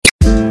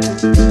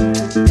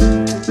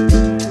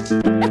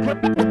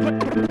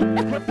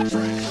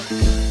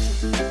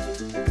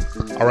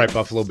right,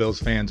 Buffalo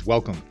Bills fans,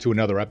 welcome to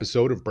another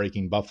episode of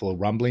Breaking Buffalo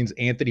Rumblings.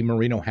 Anthony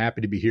Marino,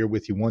 happy to be here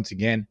with you once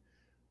again,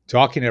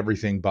 talking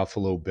everything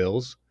Buffalo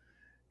Bills.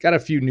 Got a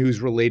few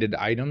news-related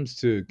items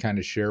to kind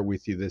of share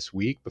with you this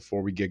week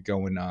before we get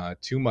going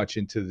too much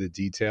into the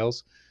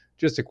details.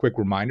 Just a quick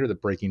reminder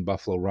that Breaking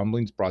Buffalo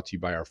Rumblings brought to you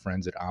by our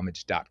friends at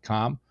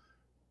homage.com.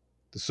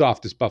 The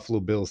softest Buffalo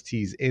Bills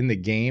tees in the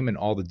game, and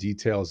all the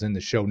details in the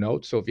show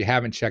notes. So if you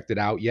haven't checked it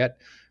out yet,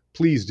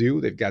 please do.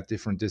 They've got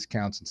different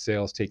discounts and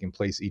sales taking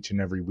place each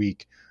and every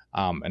week.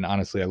 And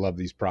honestly, I love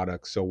these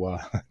products. So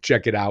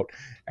check it out,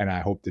 and I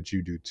hope that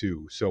you do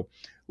too. So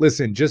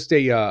listen, just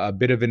a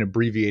bit of an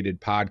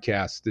abbreviated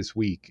podcast this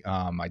week.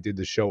 I did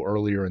the show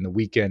earlier in the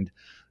weekend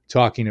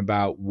talking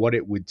about what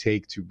it would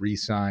take to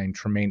re-sign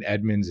Tremaine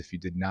Edmunds. If you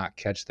did not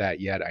catch that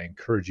yet, I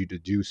encourage you to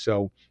do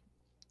so.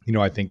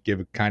 I think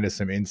give kind of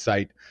some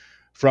insight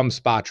from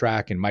Spot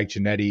Track and Mike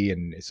Giannetti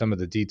and some of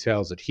the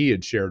details that he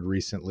had shared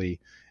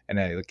recently. And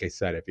like I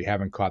said, if you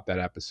haven't caught that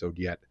episode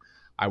yet,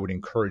 I would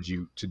encourage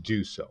you to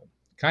do so.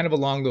 Kind of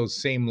along those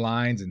same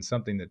lines, and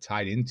something that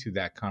tied into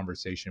that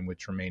conversation with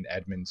Tremaine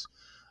Edmunds,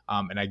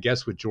 and I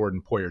guess with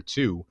Jordan Poyer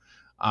too,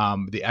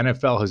 the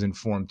NFL has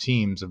informed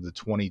teams of the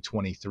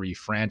 2023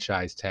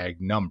 franchise tag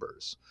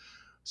numbers.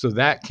 So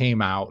that came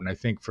out, and I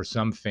think for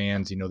some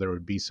fans, there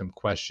would be some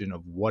question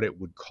of what it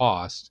would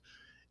cost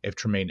if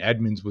Tremaine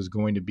Edmunds was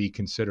going to be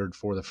considered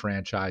for the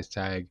franchise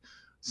tag.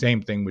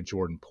 Same thing with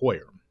Jordan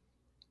Poyer.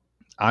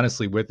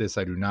 Honestly, with this,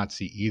 I do not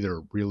see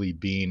either really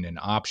being an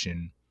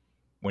option.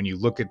 When you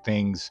look at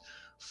things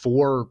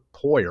for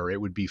Poyer,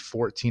 it would be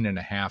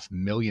 $14.5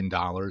 million.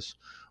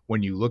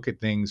 When you look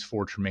at things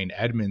for Tremaine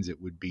Edmunds, it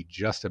would be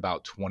just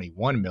about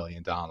 $21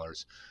 million.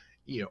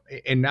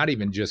 And not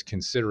even just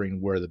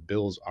considering where the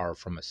Bills are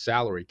from a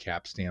salary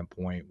cap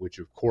standpoint, which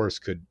of course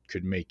could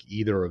make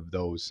either of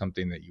those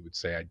something that you would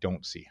say I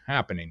don't see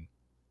happening.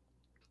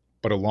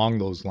 But along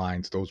those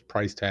lines, those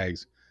price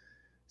tags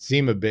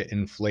seem a bit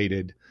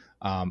inflated.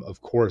 Of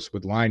course,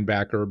 with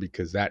linebacker,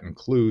 because that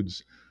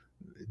includes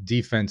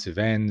defensive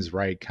ends,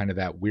 right? Kind of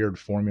that weird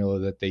formula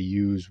that they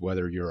use,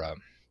 whether you're a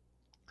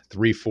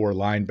 3-4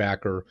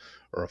 linebacker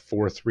or a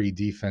 4-3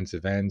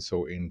 defensive end.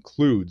 So it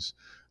includes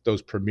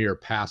those premier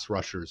pass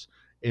rushers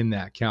in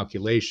that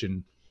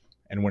calculation.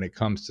 And when it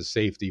comes to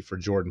safety for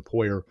Jordan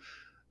Poyer,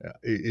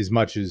 as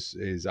much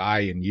as I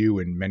and you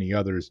and many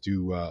others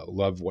do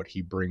love what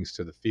he brings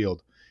to the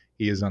field,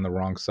 he is on the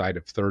wrong side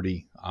of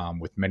 30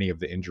 with many of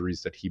the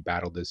injuries that he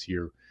battled this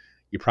year.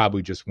 You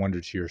probably just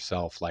wonder to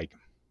yourself, like,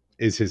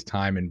 is his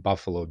time in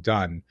Buffalo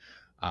done?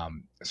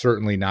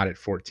 Certainly not at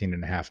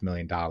 $14.5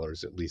 million,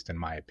 at least in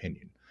my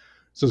opinion.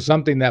 So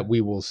something that we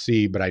will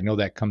see, but I know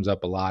that comes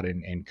up a lot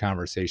in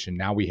conversation.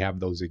 Now we have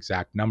those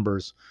exact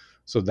numbers,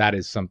 so that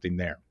is something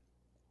there.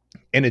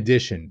 In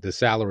addition, the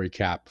salary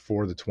cap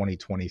for the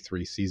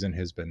 2023 season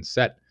has been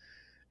set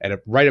at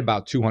right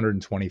about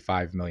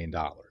 $225 million.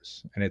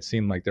 And it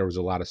seemed like there was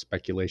a lot of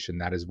speculation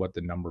that is what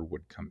the number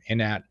would come in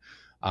at.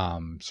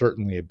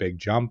 Certainly a big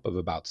jump of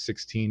about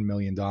 $16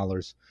 million.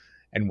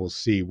 And we'll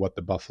see what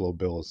the Buffalo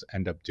Bills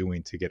end up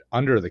doing to get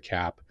under the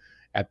cap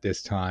at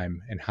this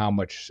time, and how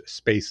much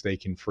space they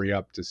can free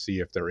up to see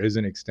if there is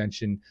an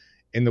extension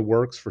in the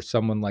works for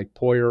someone like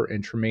Poyer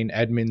and Tremaine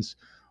Edmunds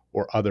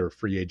or other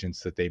free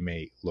agents that they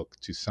may look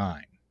to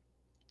sign.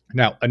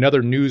 Now,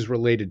 another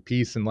news-related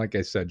piece, and like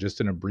I said,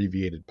 just an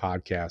abbreviated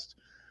podcast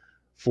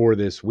for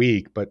this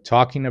week, but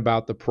talking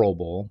about the Pro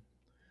Bowl,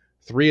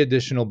 3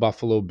 additional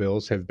Buffalo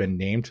Bills have been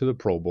named to the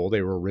Pro Bowl.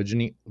 They were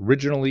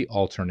originally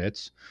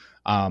alternates,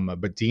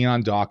 but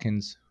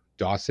Dawkins,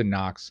 Dawson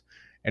Knox,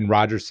 and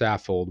Roger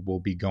Saffold will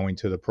be going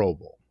to the Pro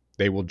Bowl.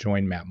 They will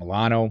join Matt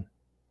Milano,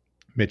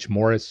 Mitch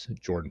Morris,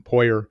 Jordan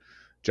Poyer,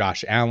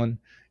 Josh Allen,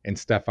 and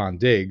Stephon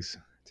Diggs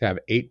to have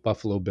 8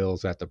 Buffalo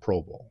Bills at the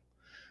Pro Bowl.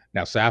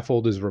 Now,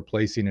 Saffold is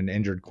replacing an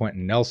injured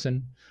Quentin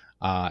Nelson,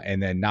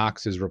 and then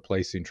Knox is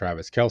replacing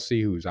Travis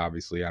Kelce, who's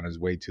obviously on his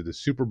way to the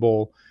Super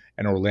Bowl,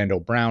 and Orlando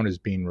Brown is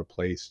being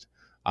replaced,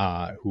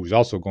 who's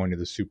also going to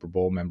the Super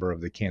Bowl, member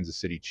of the Kansas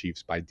City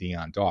Chiefs, by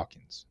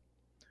Dawkins.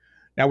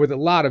 Now, with a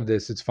lot of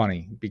this, it's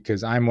funny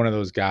because I'm one of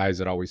those guys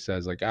that always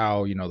says, like,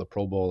 oh, the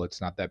Pro Bowl, it's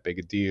not that big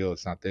a deal.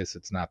 It's not this,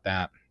 it's not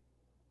that.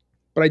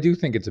 But I do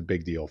think it's a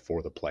big deal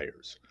for the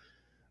players,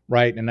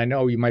 right? And I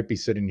know you might be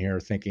sitting here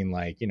thinking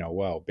like,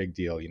 well, big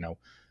deal,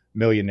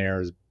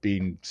 millionaires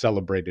being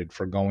celebrated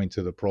for going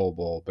to the Pro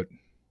Bowl, but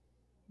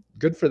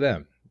good for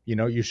them.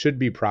 You should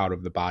be proud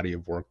of the body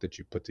of work that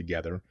you put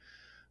together,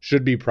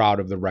 should be proud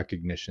of the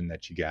recognition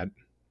that you get.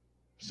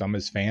 Some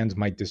as fans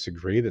might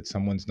disagree that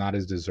someone's not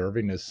as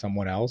deserving as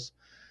someone else.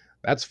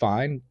 That's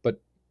fine,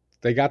 but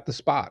they got the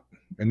spot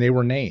and they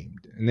were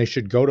named, and they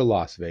should go to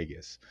Las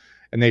Vegas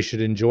and they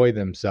should enjoy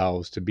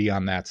themselves to be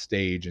on that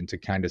stage and to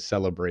kind of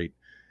celebrate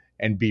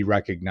and be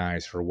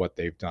recognized for what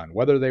they've done,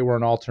 whether they were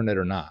an alternate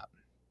or not.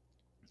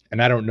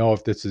 And I don't know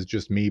if this is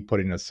just me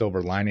putting a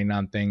silver lining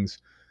on things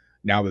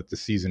now that the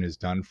season is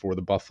done for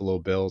the Buffalo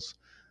Bills,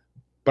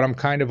 but I'm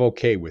kind of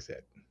okay with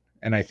it.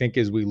 And I think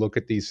as we look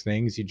at these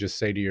things, you just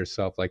say to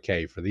yourself, like,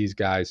 hey, for these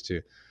guys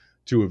to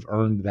have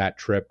earned that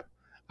trip,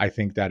 I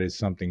think that is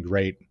something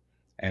great.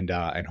 And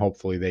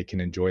hopefully they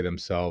can enjoy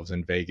themselves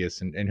in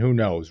Vegas. And who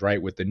knows,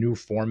 right? With the new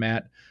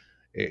format,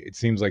 it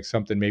seems like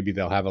something maybe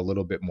they'll have a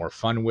little bit more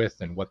fun with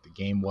than what the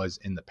game was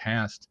in the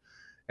past.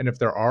 And if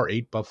there are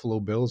 8 Buffalo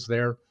Bills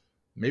there,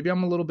 maybe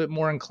I'm a little bit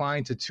more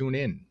inclined to tune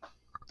in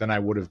than I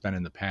would have been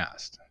in the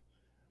past.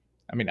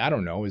 I mean, I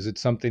don't know. Is it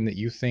something that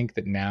you think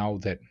that now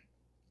that,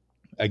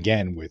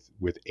 again,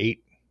 with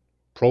 8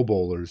 Pro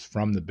Bowlers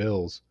from the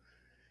Bills,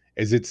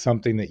 is it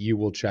something that you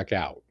will check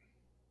out?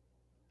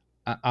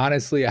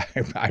 Honestly,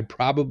 I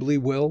probably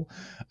will.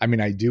 I mean,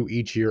 I do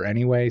each year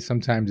anyway.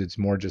 Sometimes it's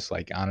more just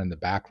like on in the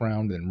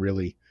background and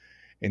really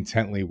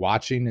intently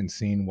watching and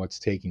seeing what's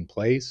taking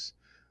place.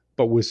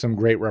 But with some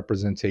great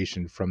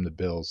representation from the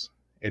Bills,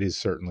 it is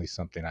certainly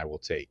something I will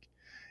take.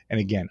 And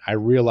again, I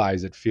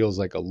realize it feels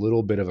like a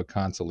little bit of a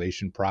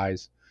consolation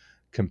prize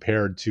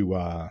compared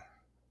to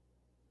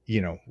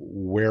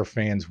where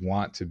fans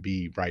want to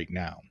be right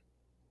now.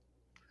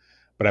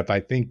 But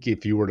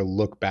if you were to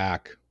look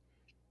back,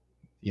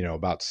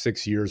 about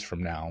 6 years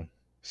from now,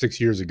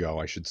 6 years ago,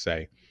 I should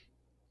say,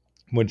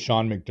 when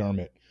Sean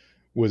McDermott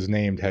was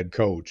named head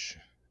coach,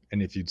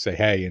 and if you'd say,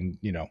 hey, and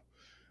in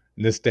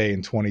this day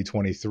in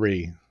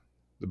 2023,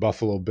 the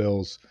Buffalo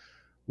Bills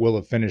will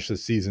have finished the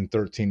season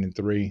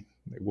 13-3.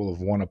 They will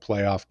have won a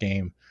playoff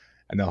game,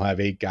 and they'll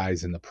have 8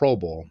 guys in the Pro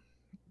Bowl.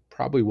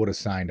 Probably would have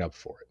signed up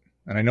for it.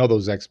 And I know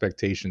those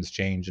expectations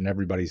change, and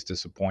everybody's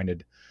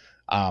disappointed.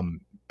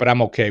 But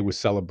I'm okay with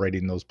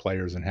celebrating those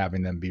players and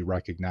having them be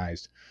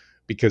recognized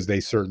because they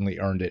certainly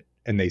earned it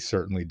and they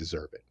certainly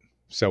deserve it.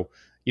 So,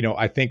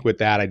 I think with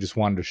that, I just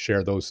wanted to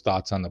share those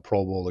thoughts on the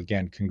Pro Bowl.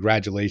 Again,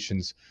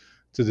 congratulations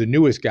to the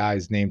newest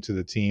guys named to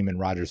the team in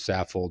Roger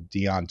Saffold,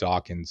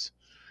 Dawkins,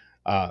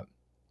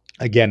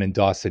 again, and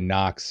Dawson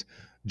Knox,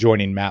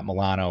 joining Matt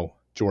Milano,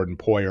 Jordan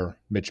Poyer,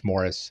 Mitch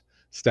Morris,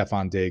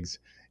 Stephon Diggs,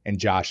 and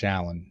Josh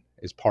Allen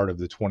as part of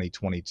the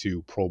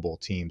 2022 Pro Bowl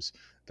teams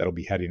that'll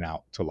be heading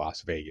out to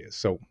Las Vegas.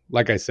 So,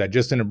 like I said,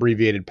 just an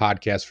abbreviated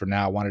podcast for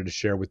now. I wanted to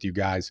share with you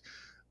guys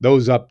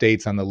those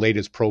updates on the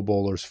latest Pro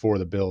Bowlers for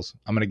the Bills.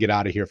 I'm going to get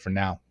out of here for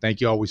now.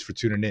 Thank you always for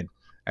tuning in.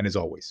 And as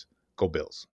always, go Bills.